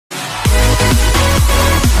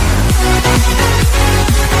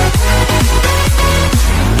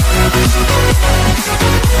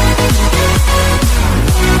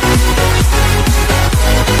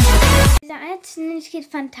It's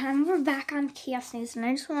fun time. We're back on Chaos News, and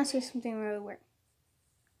I just want to say something really weird.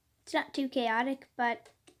 It's not too chaotic, but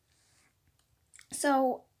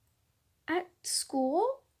so at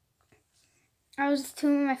school, I was with two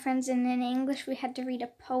of my friends, and in English, we had to read a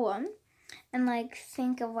poem and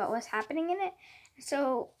think of what was happening in it.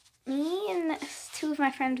 So me and two of my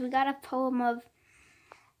friends, we got a poem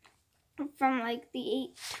from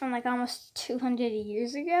almost 200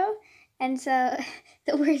 years ago, and so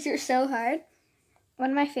the words are so hard.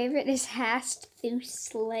 One of my favorite is hast thou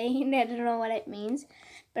slain. I don't know what it means,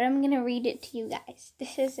 but I'm going to read it to you guys.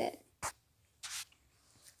 This is it.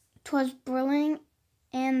 'Twas brilling,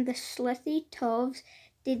 and the slithy toves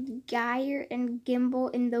did gyre and gimble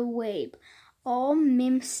in the wabe. All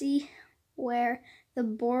mimsy where the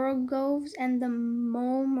borogoves and the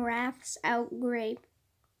mome raths outgrabe.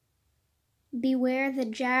 Beware the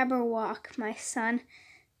jabberwock, my son.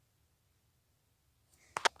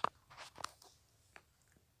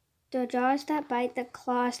 The jaws that bite, the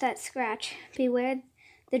claws that scratch. Beware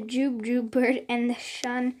the jube bird, and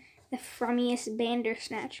shun the frummiest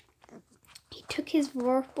bandersnatch. He took his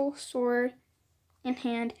vorpal sword in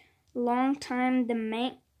hand. Long time the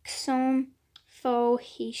manxome foe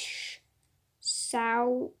he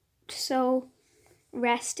so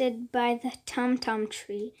rested by the tum-tum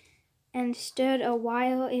tree, and stood a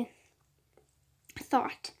while in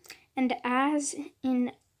thought. And as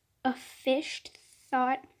in a fished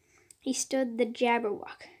thought, he stood the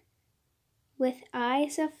jabberwock. With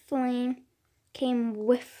eyes of flame came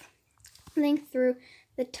whiffling through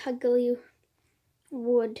the tuggly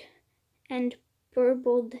wood, and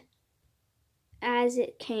burbled as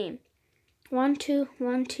it came. 1, 2,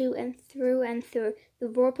 1, 2, and through the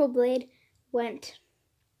vorpal blade went.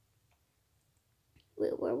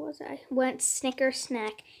 Where was I? Went snicker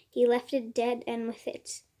snack. He left it dead, and with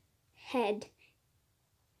its head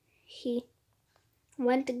he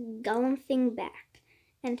went galloping back.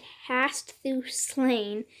 And hast thou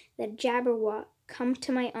slain the jabberwock? Come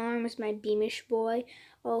to my arms, my beamish boy.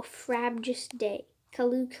 O frabjous day,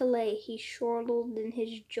 Callooh Callay, he chortled in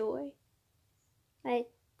his joy. What?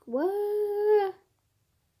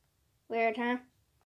 Weird, huh?